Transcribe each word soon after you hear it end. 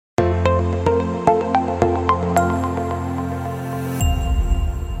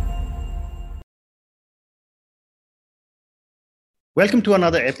Welcome to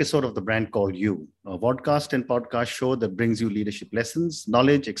another episode of The Brand Called You, a podcast and podcast show that brings you leadership lessons,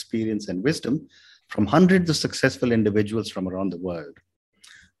 knowledge, experience, and wisdom from hundreds of successful individuals from around the world.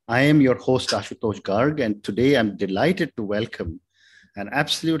 I am your host, Ashutosh Garg, and today I'm delighted to welcome an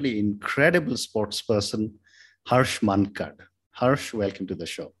absolutely incredible sports person, Harsh Mankad. Harsh, welcome to the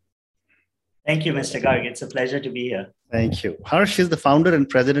show. Thank you, Mr. Garg. It's a pleasure to be here. Thank you. Harsh is the founder and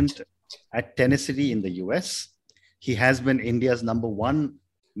president at Tenicity in the US. He has been India's number one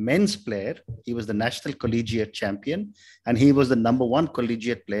men's player. He was the national collegiate champion, and he was the number one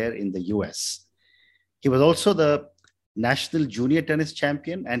collegiate player in the US. He was also the national junior tennis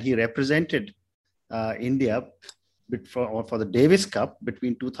champion, and he represented India for the Davis Cup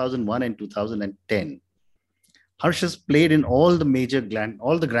between 2001 and 2010. Harsh has played in all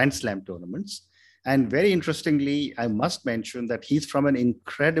the Grand Slam tournaments. And very interestingly, I must mention that he's from an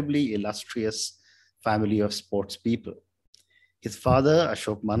incredibly illustrious family of sports people. His father,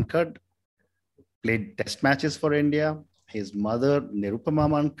 Ashok Mankad, played test matches for India. His mother, Nirupama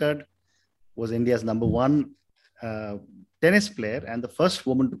Mankad, was India's number one tennis player and the first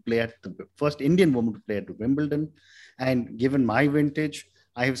Indian woman to play at Wimbledon. And given my vintage,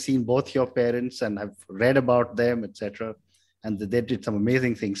 I have seen both your parents and I've read about them, etc. And they did some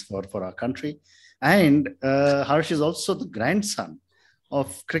amazing things for our country. And Harsh is also the grandson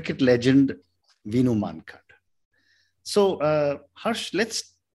of cricket legend Vinu Mankad. So, Harsh,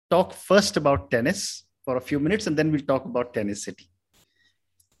 let's talk first about tennis for a few minutes, and then we'll talk about Tenicity.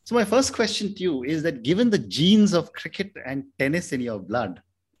 So my first question to you is that given the genes of cricket and tennis in your blood,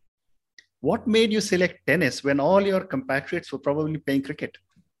 what made you select tennis when all your compatriots were probably playing cricket?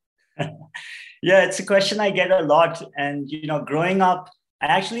 Yeah, it's a question I get a lot. And, growing up, I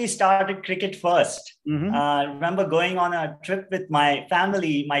actually started cricket first. I remember going on a trip with my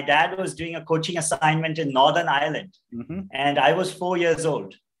family. My dad was doing a coaching assignment in Northern Ireland, and I was 4 years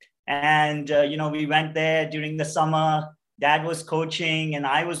old. And, we went there during the summer. Dad was coaching, and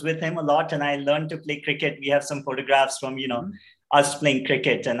I was with him a lot, and I learned to play cricket. We have some photographs from, us playing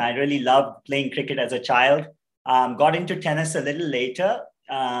cricket, and I really loved playing cricket as a child. Got into tennis a little later.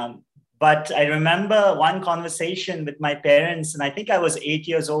 But I remember one conversation with my parents, and I think I was 8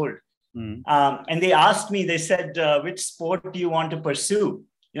 years old. And they asked me, they said, which sport do you want to pursue?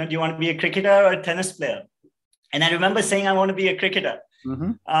 Do you want to be a cricketer or a tennis player? And I remember saying, I want to be a cricketer.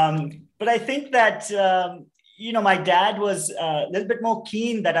 But I think that, my dad was a little bit more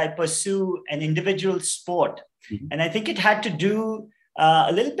keen that I pursue an individual sport. And I think it had to do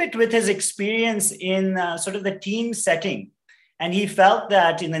a little bit with his experience in sort of the team setting. And he felt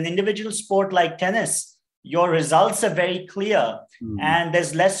that in an individual sport like tennis, your results are very clear, and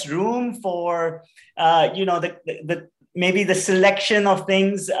there's less room for, maybe the selection of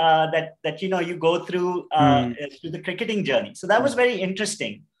things that you go through the cricketing journey. So that was very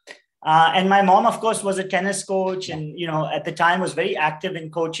interesting. And my mom, of course, was a tennis coach, and at the time was very active in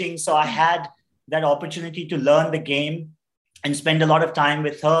coaching. So I had that opportunity to learn the game and spend a lot of time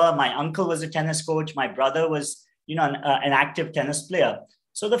with her. My uncle was a tennis coach. My brother was an active tennis player.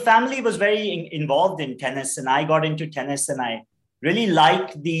 So the family was very involved in tennis, and I got into tennis, and I really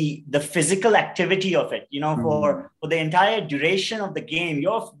liked the physical activity of it. For the entire duration of the game,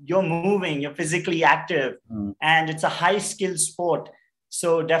 you're moving, you're physically active, and it's a high skill sport.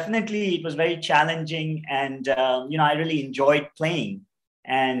 So definitely it was very challenging, and I really enjoyed playing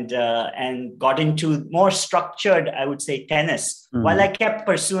and got into more structured, I would say, tennis, while I kept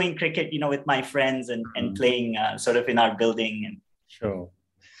pursuing cricket, with my friends and playing sort of in our building. Sure.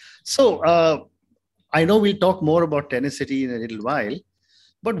 So I know we'll talk more about Tenicity in a little while,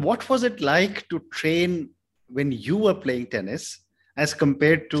 but what was it like to train when you were playing tennis as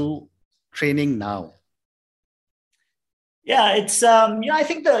compared to training now? Yeah, it's, I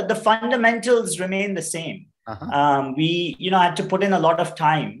think the fundamentals remain the same. We, had to put in a lot of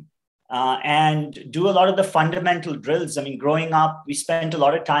time and do a lot of the fundamental drills. I mean, growing up, we spent a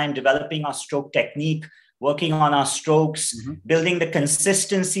lot of time developing our stroke technique, working on our strokes, building the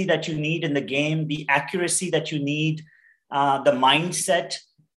consistency that you need in the game, the accuracy that you need, the mindset,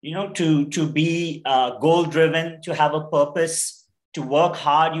 to be goal-driven, to have a purpose, to work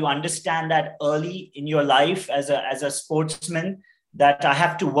hard. You understand that early in your life as a sportsman, that I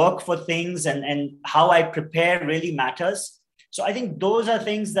have to work for things, and how I prepare really matters. So I think those are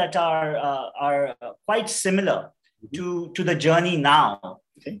things that are quite similar to the journey now.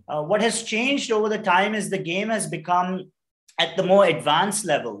 Okay. What has changed over the time is the game has become, at the more advanced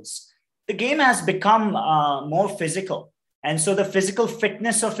levels, the game has become more physical. And so the physical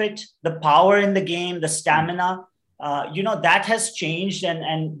fitness of it, the power in the game, the stamina, that has changed,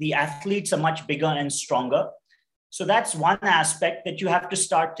 and the athletes are much bigger and stronger. So that's one aspect that you have to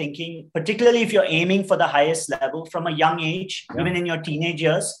start thinking, particularly if you're aiming for the highest level from a young age, even in your teenage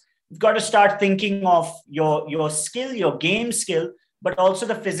years. You've got to start thinking of your skill, your game skill, but also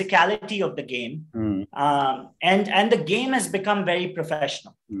the physicality of the game. And the game has become very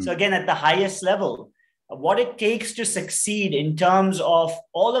professional. So again, at the highest level, what it takes to succeed in terms of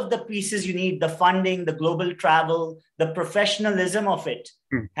all of the pieces you need, the funding, the global travel, the professionalism of it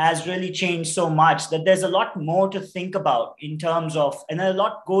has really changed so much that there's a lot more to think about in terms of, and a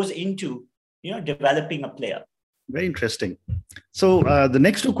lot goes into, developing a player. Very interesting. So the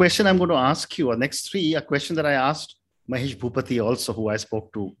next two questions I'm going to ask you, or next three, a question that I asked Mahesh Bhupati also, who I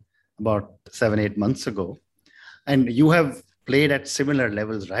spoke to about 7-8 months ago. And you have played at similar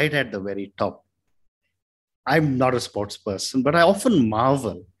levels, right at the very top. I'm not a sports person, but I often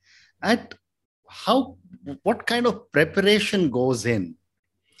marvel at what kind of preparation goes in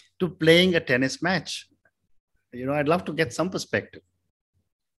to playing a tennis match. I'd love to get some perspective.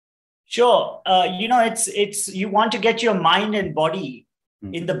 Sure. It's you want to get your mind and body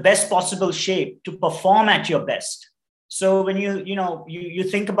in the best possible shape to perform at your best. So when you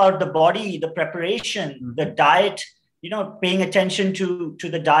think about the body, the preparation, the diet, paying attention to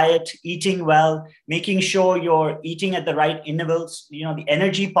the diet, eating well, making sure you're eating at the right intervals. The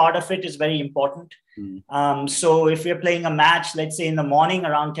energy part of it is very important. So if you're playing a match, let's say in the morning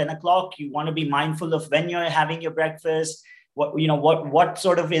around 10 o'clock, you want to be mindful of when you're having your breakfast. What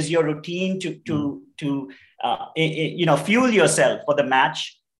sort of is your routine to fuel yourself for the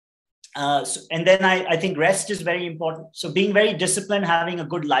match. And then I think rest is very important. So being very disciplined, having a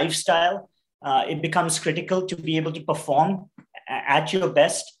good lifestyle, it becomes critical to be able to perform at your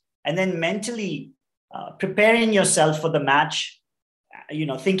best. And then mentally preparing yourself for the match,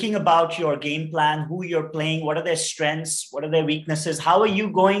 thinking about your game plan, who you're playing, what are their strengths, what are their weaknesses, how are you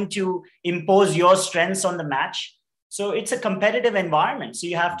going to impose your strengths on the match. So it's a competitive environment. So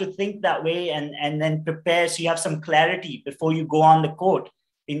you have to think that way and then prepare so you have some clarity before you go on the court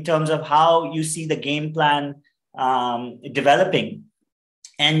in terms of how you see the game plan developing.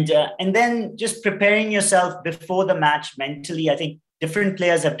 And then just preparing yourself before the match mentally. I think different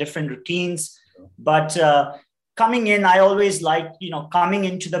players have different routines, but coming in, I always like, coming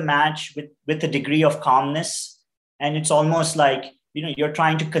into the match with a degree of calmness. And it's almost like, you're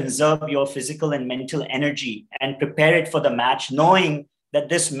trying to conserve your physical and mental energy and prepare it for the match, knowing that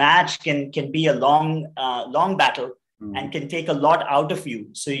this match can be a long battle and can take a lot out of you.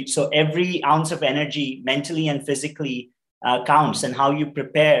 So every ounce of energy, mentally and physically, counts, and how you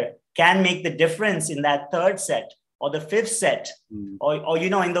prepare can make the difference in that third set or the fifth set, or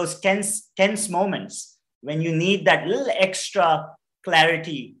in those tense moments when you need that little extra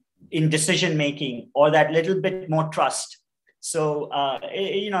clarity in decision making or that little bit more trust. So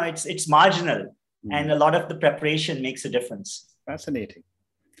it's marginal, and a lot of the preparation makes a difference. Fascinating.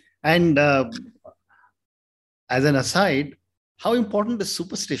 And as an aside, how important is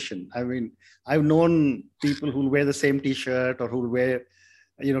superstition? I mean, I've known people who wear the same T-shirt or who wear,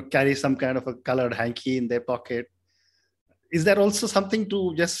 carry some kind of a colored hanky in their pocket. Is that also something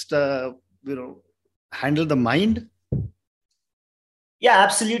to just, handle the mind? Yeah,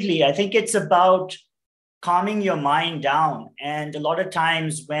 absolutely. I think it's about calming your mind down. And a lot of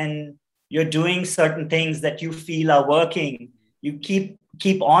times when you're doing certain things that you feel are working, you keep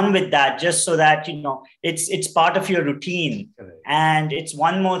on with that just so that, it's part of your routine. Correct. And it's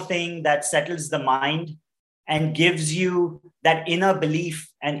one more thing that settles the mind and gives you that inner belief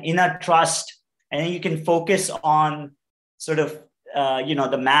and inner trust. And then you can focus on sort of,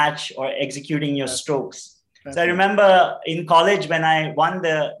 the match or executing your strokes. So I remember in college when I won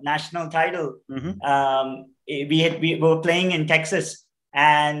the national title, we were playing in Texas,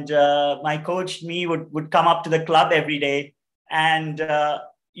 and my coach, me, would come up to the club every day. And,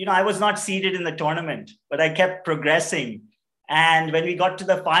 I was not seeded in the tournament, but I kept progressing. And when we got to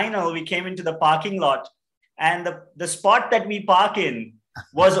the final, we came into the parking lot, and the spot that we park in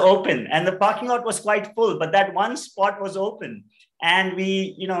was open, and the parking lot was quite full, but that one spot was open. And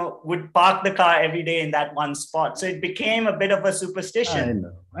we, would park the car every day in that one spot. So it became a bit of a superstition,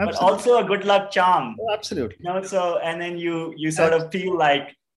 but also a good luck charm. Oh, absolutely. So, and then you sort of feel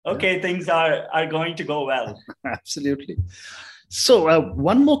like, okay, things are going to go well. Absolutely. So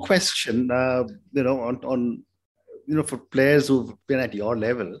one more question, on for players who've been at your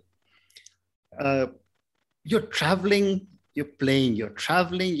level, you're traveling, you're playing, you're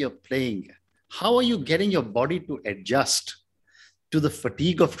traveling, you're playing. How are you getting your body to adjust to the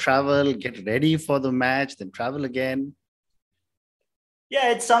fatigue of travel, get ready for the match, then travel again?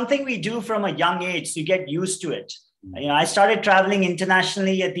 Yeah, it's something we do from a young age. So you get used to it. I started traveling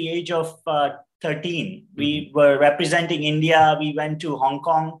internationally at the age of 13. We were representing India. We went to Hong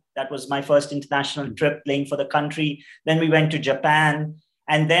Kong. That was my first international trip playing for the country. Then we went to Japan.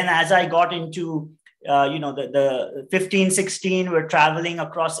 And then as I got into, the 15, 16, we're traveling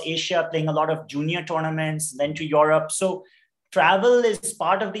across Asia, playing a lot of junior tournaments, then to Europe. So travel is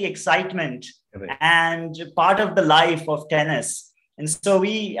part of the excitement and part of the life of tennis. And so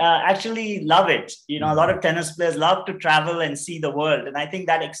we actually love it. A lot of tennis players love to travel and see the world. And I think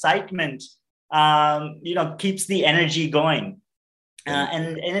that excitement, keeps the energy going.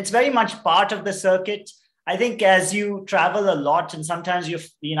 And it's very much part of the circuit. I think as you travel a lot, and sometimes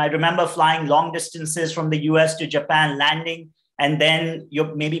I remember flying long distances from the US to Japan, landing, and then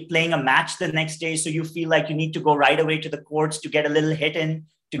you're maybe playing a match the next day. So you feel like you need to go right away to the courts to get a little hit in,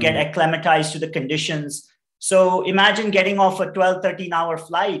 to get acclimatized to the conditions. So imagine getting off a 12, 13-hour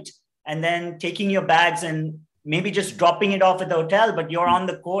flight and then taking your bags and maybe just dropping it off at the hotel, but you're on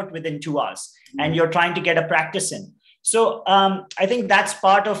the court within 2 hours and you're trying to get a practice in. So I think that's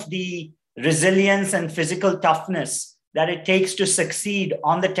part of the resilience and physical toughness that it takes to succeed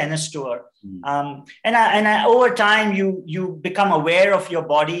on the tennis tour. Over time, you become aware of your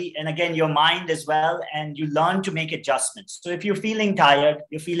body and again, your mind as well, and you learn to make adjustments. So if you're feeling tired,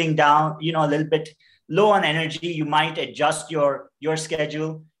 you're feeling down, a little bit low on energy, you might adjust your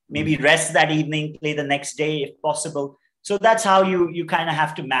schedule, maybe rest that evening, play the next day if possible. So that's how you kind of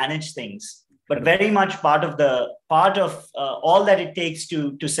have to manage things, but very much part of all that it takes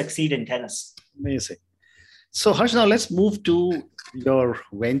to succeed in tennis. Amazing. So Harsh, now let's move to your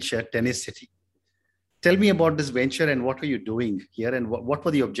venture, Tenicity. Tell me about this venture and what are you doing here and what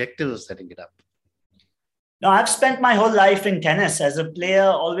were the objectives of setting it up? Now, I've spent my whole life in tennis as a player,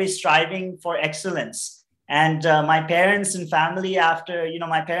 always striving for excellence. And my parents and family, after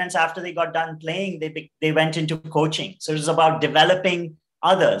they got done playing, they went into coaching. So it was about developing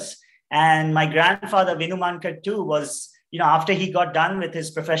others. And my grandfather, Mankad too, was, after he got done with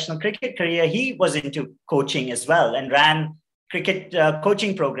his professional cricket career, he was into coaching as well and ran cricket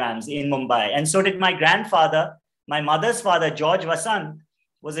coaching programs in Mumbai. And so did my grandfather. My mother's father, George Vasant,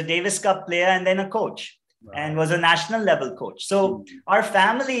 was a Davis Cup player and then a coach. Wow. And was a national level coach. So our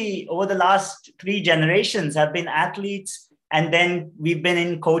family over the last 3 generations have been athletes, and then we've been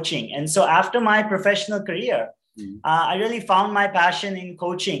in coaching. And so after my professional career, I really found my passion in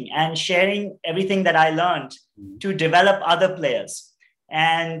coaching and sharing everything that I learned to develop other players.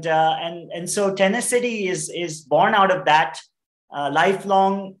 And so Tenicity is born out of that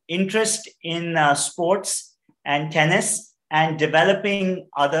lifelong interest in sports and tennis and developing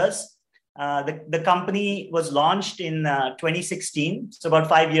others. The company was launched in 2016, so about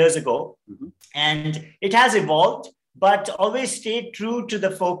 5 years ago, and it has evolved, but always stayed true to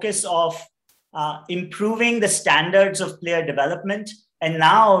the focus of improving the standards of player development. And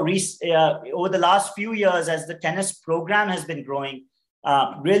now, over the last few years, as the tennis program has been growing,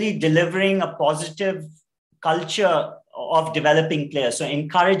 really delivering a positive culture of developing players. So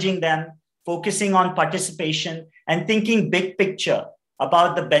encouraging them, focusing on participation, and thinking big picture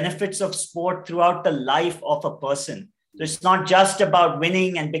about the benefits of sport throughout the life of a person. So it's not just about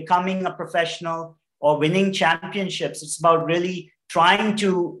winning and becoming a professional or winning championships. It's about really trying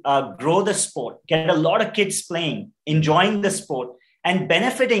to grow the sport, get a lot of kids playing, enjoying the sport, and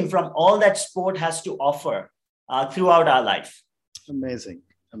benefiting from all that sport has to offer throughout our life. Amazing,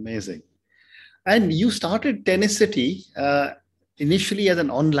 amazing. And you started Tenicity initially as an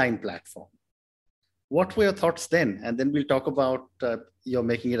online platform. What were your thoughts then? And then we'll talk about you're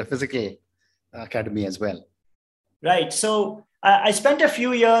making it a physical academy as well. Right. So I spent a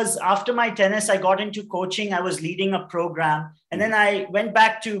few years after my tennis, I got into coaching. I was leading a program. And then I went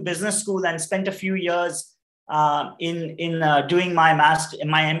back to business school and spent a few years in doing my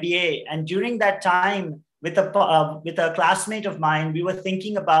MBA. And during that time, with a classmate of mine, we were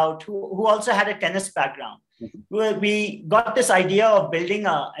thinking about who also had a tennis background. We got this idea of building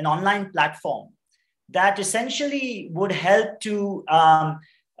an online platform that essentially would help to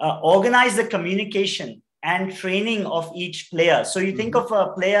organize the communication and training of each player. So you think of a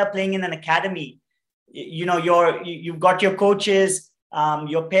player playing in an academy, you've got your coaches,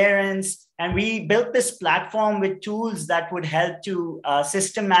 your parents, and we built this platform with tools that would help to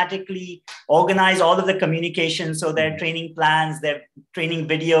systematically organize all of the communication. So their training plans, their training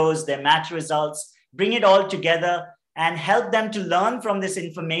videos, their match results, bring it all together and help them to learn from this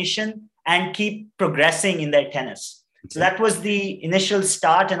information and keep progressing in their tennis. So that was the initial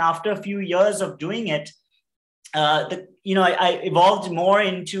start. And after a few years of doing it, I evolved more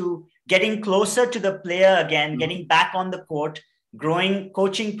into getting closer to the player again, getting back on the court, growing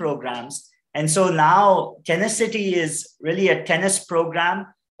coaching programs. And so now Tenicity is really a tennis program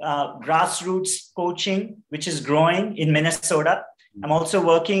grassroots coaching, which is growing in Minnesota. I'm also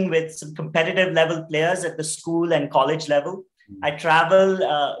working with some competitive level players at the school and college level. I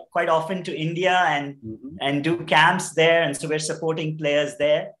travel quite often to India and do camps there. And so we're supporting players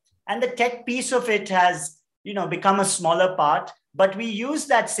there. And the tech piece of it has, become a smaller part, but we use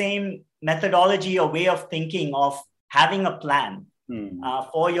that same methodology or way of thinking of having a plan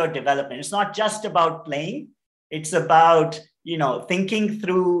for your development. It's not just about playing. It's about, thinking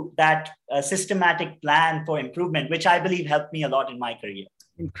through that systematic plan for improvement, which I believe helped me a lot in my career.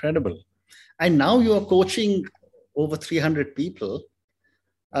 Incredible. And now you are coaching over 300 people.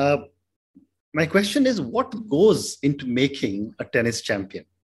 My question is, what goes into making a tennis champion?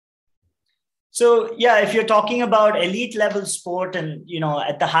 So, yeah, if you're talking about elite level sport and,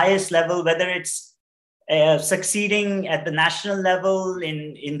 at the highest level, whether it's succeeding at the national level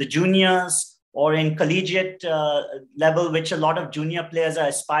in the juniors or in collegiate level, which a lot of junior players are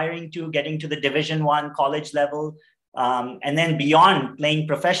aspiring to, getting to the Division I college level, and then beyond playing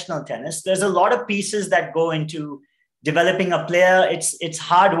professional tennis, there's a lot of pieces that go into developing a player. It's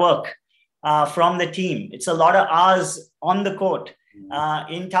hard work from the team. It's a lot of hours on the court.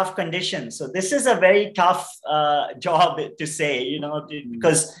 In tough conditions. So this is a very tough job to say,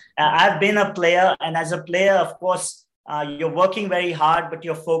 because I've been a player, and as a player, of course, you're working very hard, but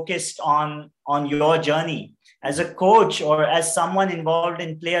you're focused on your journey. As a coach or as someone involved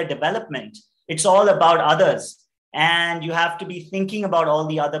in player development, it's all about others. And you have to be thinking about all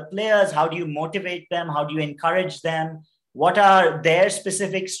the other players. How do you motivate them? How do you encourage them? What are their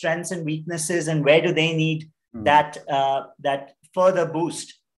specific strengths and weaknesses, and where do they need that further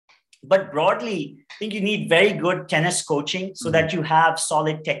boost? But broadly, I think you need very good tennis coaching so that you have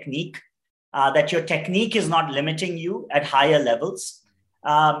solid technique, that your technique is not limiting you at higher levels.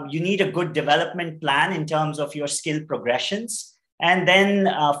 You need a good development plan in terms of your skill progressions. And then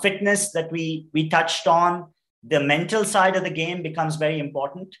fitness that we touched on. The mental side of the game becomes very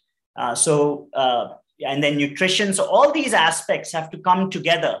important. And then nutrition. So all these aspects have to come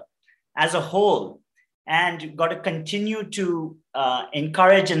together as a whole. And you've got to continue to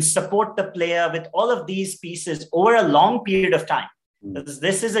encourage and support the player with all of these pieces over a long period of time.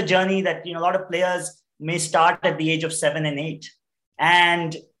 This is a journey that a lot of players may start at the age of 7 and 8.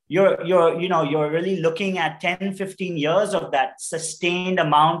 And you're really looking at 10, 15 years of that sustained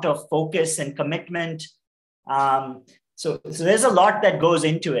amount of focus and commitment. So there's a lot that goes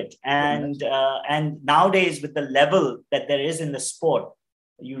into it. And nowadays, with the level that there is in the sport,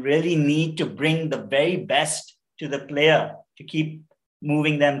 you really need to bring the very best to the player to keep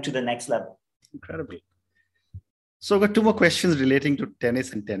moving them to the next level. Incredible. So I've got two more questions relating to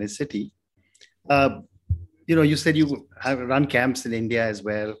tennis and Tenicity. You said you have run camps in India as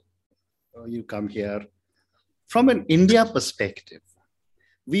well. You come here. From an India perspective,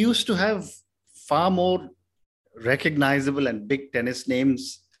 we used to have far more recognizable and big tennis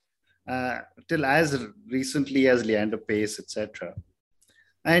names till as recently as Leander Pace, etc.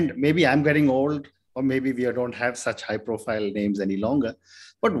 And maybe I'm getting old, or maybe we don't have such high-profile names any longer.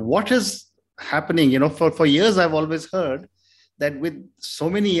 But what is happening? For years, I've always heard that with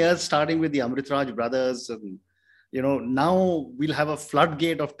so many years, starting with the Amritraj brothers, and, now we'll have a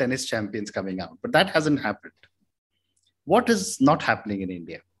floodgate of tennis champions coming out. But that hasn't happened. What is not happening in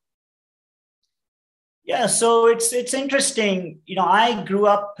India? Yeah, so it's interesting. I grew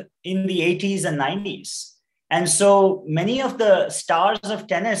up in the 80s and 90s. And so many of the stars of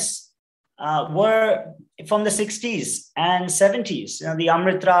tennis were from the 60s and 70s. The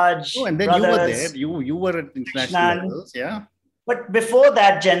Amritraj and then brothers, you were there. You were at international levels, yeah. But before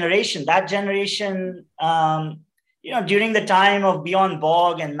that generation, during the time of Bjorn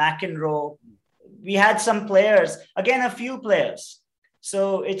Borg and McEnroe, we had some players, again, a few players.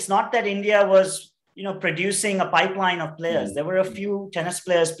 So it's not that India was, producing a pipeline of players. There were a few tennis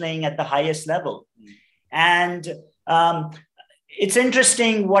players playing at the highest level. And it's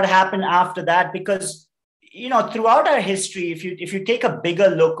interesting what happened after that, because, throughout our history, if you take a bigger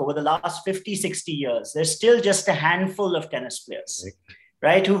look over the last 50, 60 years, there's still just a handful of tennis players,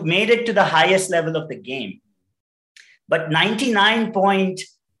 right, who've made it to the highest level of the game. But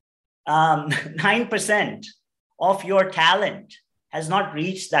 99.9% of your talent has not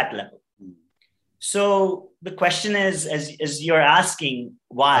reached that level. So the question is, as you're asking,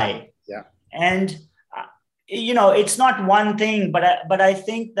 why? Yeah. And it's not one thing, but I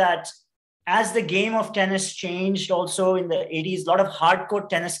think that as the game of tennis changed also in the 80s, a lot of hardcore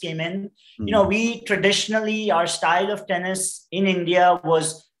tennis came in. We traditionally, our style of tennis in India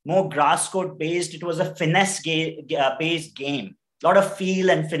was more grass court based. It was a finesse based game, a lot of feel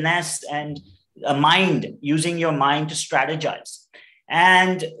and finesse and using your mind to strategize.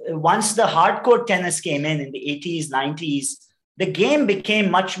 And once the hardcore tennis came in the 80s, 90s, the game became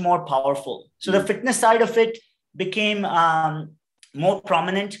much more powerful. So the fitness side of it became more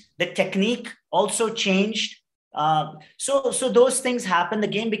prominent. The technique also changed. So those things happened. The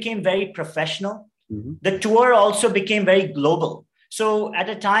game became very professional. Mm-hmm. The tour also became very global. So at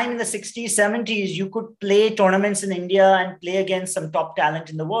a time in the 60s, 70s, you could play tournaments in India and play against some top talent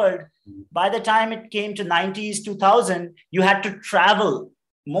in the world. Mm-hmm. By the time it came to 90s, 2000, you had to travel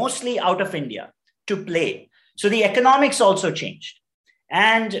mostly out of India to play. So the economics also changed.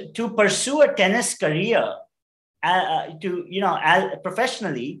 And to pursue a tennis career,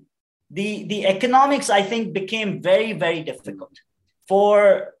 professionally, the economics, I think, became very, very difficult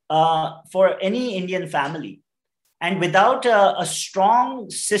for any Indian family. And without a strong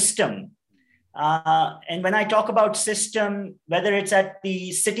system, and when I talk about system, whether it's at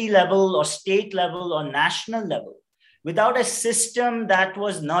the city level or state level or national level, without a system that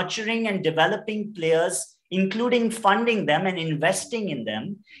was nurturing and developing players, including funding them and investing in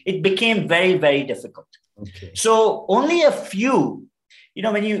them, it became very, very difficult. Okay. So only a few,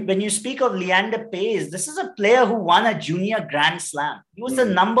 when you speak of Leander Paes, this is a player who won a junior Grand Slam. He was the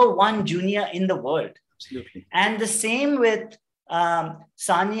number one junior in the world. Absolutely. And the same with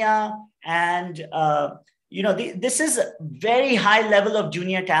Sania and, this is a very high level of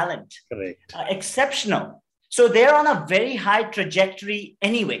junior talent. Correct. Exceptional. So they're on a very high trajectory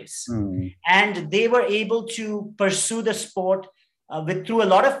anyways. And they were able to pursue the sport through a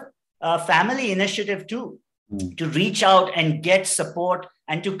lot of family initiative too, to reach out and get support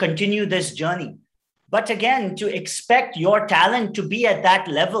and to continue this journey. But again, to expect your talent to be at that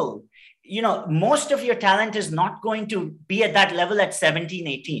level, most of your talent is not going to be at that level at 17,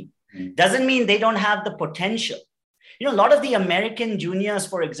 18. Doesn't mean they don't have the potential. A lot of the American juniors,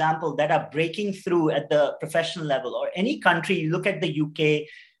 for example, that are breaking through at the professional level, or any country, you look at the UK,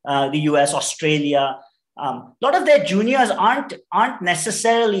 the US, Australia, a lot of their juniors aren't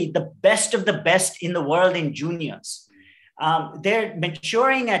necessarily the best of the best in the world in juniors. They're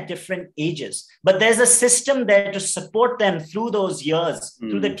maturing at different ages, but there's a system there to support them through those years,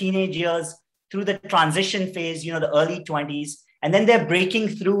 through the teenage years, through the transition phase, the early 20s, and then they're breaking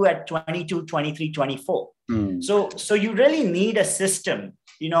through at 22, 23, 24. So you really need a system,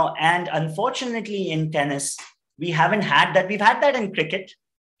 and unfortunately in tennis, we haven't had that. We've had that in cricket,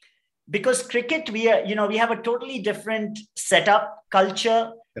 because cricket, we have a totally different setup,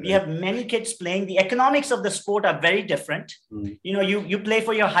 culture. We have many kids playing. The economics of the sport are very different. You play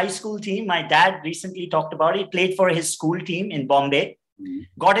for your high school team. My dad recently talked about it. He played for his school team in Bombay,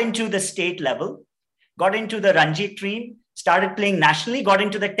 got into the state level, got into the Ranji team, started playing nationally, got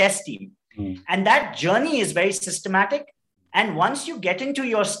into the test team. And that journey is very systematic. And once you get into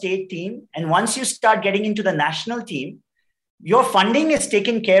your state team, and once you start getting into the national team, your funding is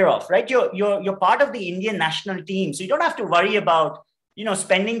taken care of, right? You're part of the Indian national team. So you don't have to worry about,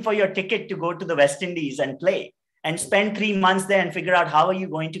 spending for your ticket to go to the West Indies and play and spend 3 months there and figure out how are you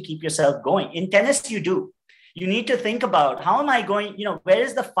going to keep yourself going. In tennis, you do. You need to think about how am I going, where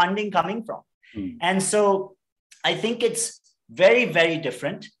is the funding coming from? And so I think it's very, very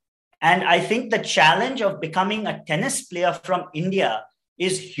different. And I think the challenge of becoming a tennis player from India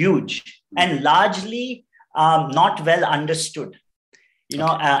is huge and largely not well understood.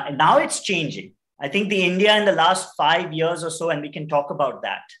 Now it's changing. I think the India in the last 5 years or so, and we can talk about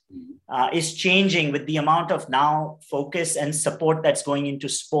that, is changing with the amount of now focus and support that's going into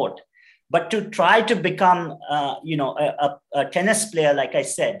sport. But to try to become, a tennis player, like I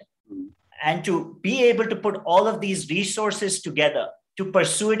said, and to be able to put all of these resources together to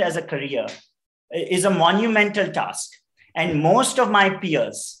pursue it as a career is a monumental task. And most of my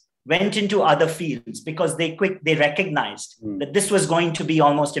peers went into other fields because they recognized that this was going to be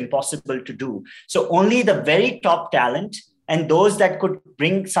almost impossible to do. So only the very top talent and those that could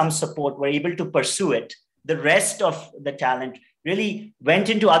bring some support were able to pursue it. The rest of the talent really went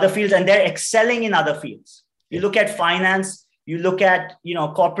into other fields, and they're excelling in other fields. You look at finance, you look at,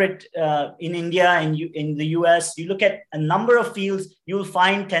 corporate in India and in the US, you look at a number of fields, you'll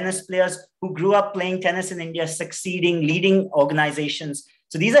find tennis players who grew up playing tennis in India, succeeding, leading organizations.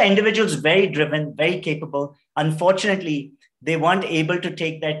 So these are individuals very driven, very capable. Unfortunately, they weren't able to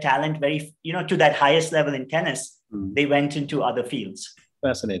take their talent to that highest level in tennis. They went into other fields.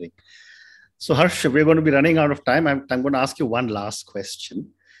 Fascinating. So Harsh, we're going to be running out of time. I'm going to ask you one last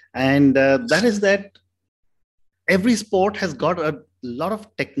question. And that is that every sport has got a lot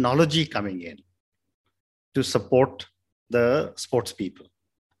of technology coming in to support the sports people.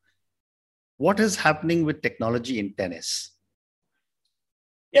 What is happening with technology in tennis?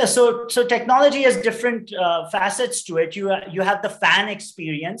 Yeah, so technology has different facets to it. You have the fan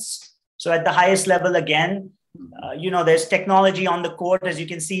experience. So at the highest level, again, there's technology on the court. As you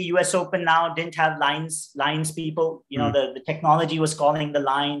can see, U.S. Open now didn't have lines people. The technology was calling the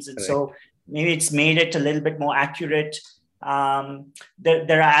lines, and so maybe it's made it a little bit more accurate.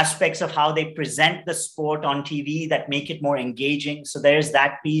 There are aspects of how they present the sport on TV that make it more engaging. So there's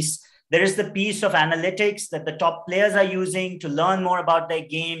that piece. There is the piece of analytics that the top players are using to learn more about their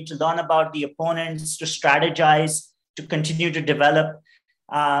game, to learn about the opponents, to strategize, to continue to develop.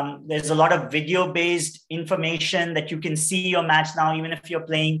 There's a lot of video-based information that you can see your match now, even if you're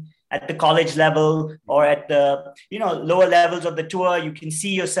playing at the college level or at the lower levels of the tour. You can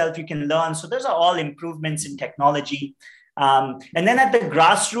see yourself, you can learn. So those are all improvements in technology. And then at the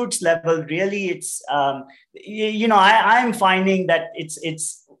grassroots level, really, it's I'm finding that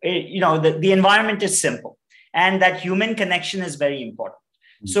the environment is simple, and that human connection is very important.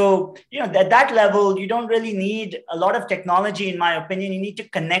 So, at that level, you don't really need a lot of technology, in my opinion. You need to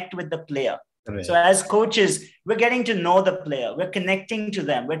connect with the player. Right. So as coaches, we're getting to know the player. We're connecting to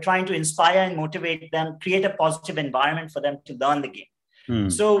them. We're trying to inspire and motivate them, create a positive environment for them to learn the game.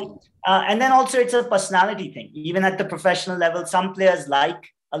 So, and then also it's a personality thing. Even at the professional level, some players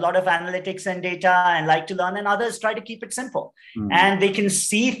like a lot of analytics and data and like to learn, and others try to keep it simple. And they can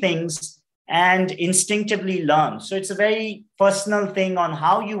see things and instinctively learn. So it's a very personal thing on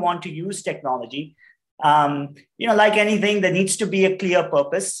how you want to use technology. Like anything, there needs to be a clear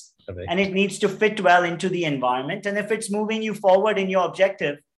purpose, and it needs to fit well into the environment. And if it's moving you forward in your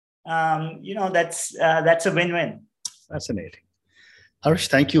objective, that's a win-win. Fascinating. Harsh,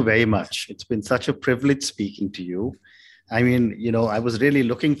 thank you very much. It's been such a privilege speaking to you. I mean, I was really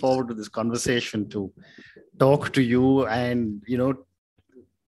looking forward to this conversation, to talk to you. And,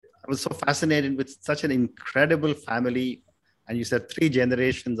 I was so fascinated with such an incredible family. And you said 3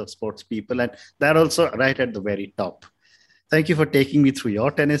 generations of sports people, and that also right at the very top. Thank you for taking me through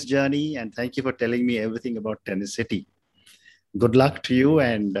your tennis journey, and thank you for telling me everything about Tenicity. Good luck to you,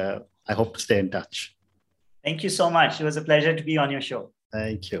 and I hope to stay in touch. Thank you so much. It was a pleasure to be on your show.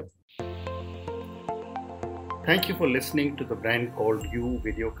 Thank you. Thank you for listening to the Brand Called You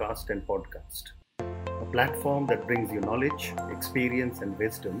videocast and podcast, a platform that brings you knowledge, experience, and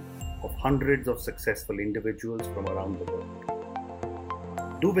wisdom of hundreds of successful individuals from around the world.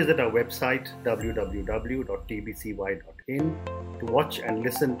 Do visit our website www.tbcy.in to watch and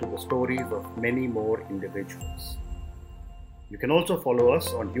listen to the stories of many more individuals. You can also follow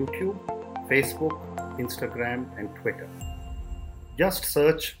us on YouTube, Facebook, Instagram, and Twitter. Just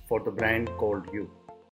search for the Brand Called You.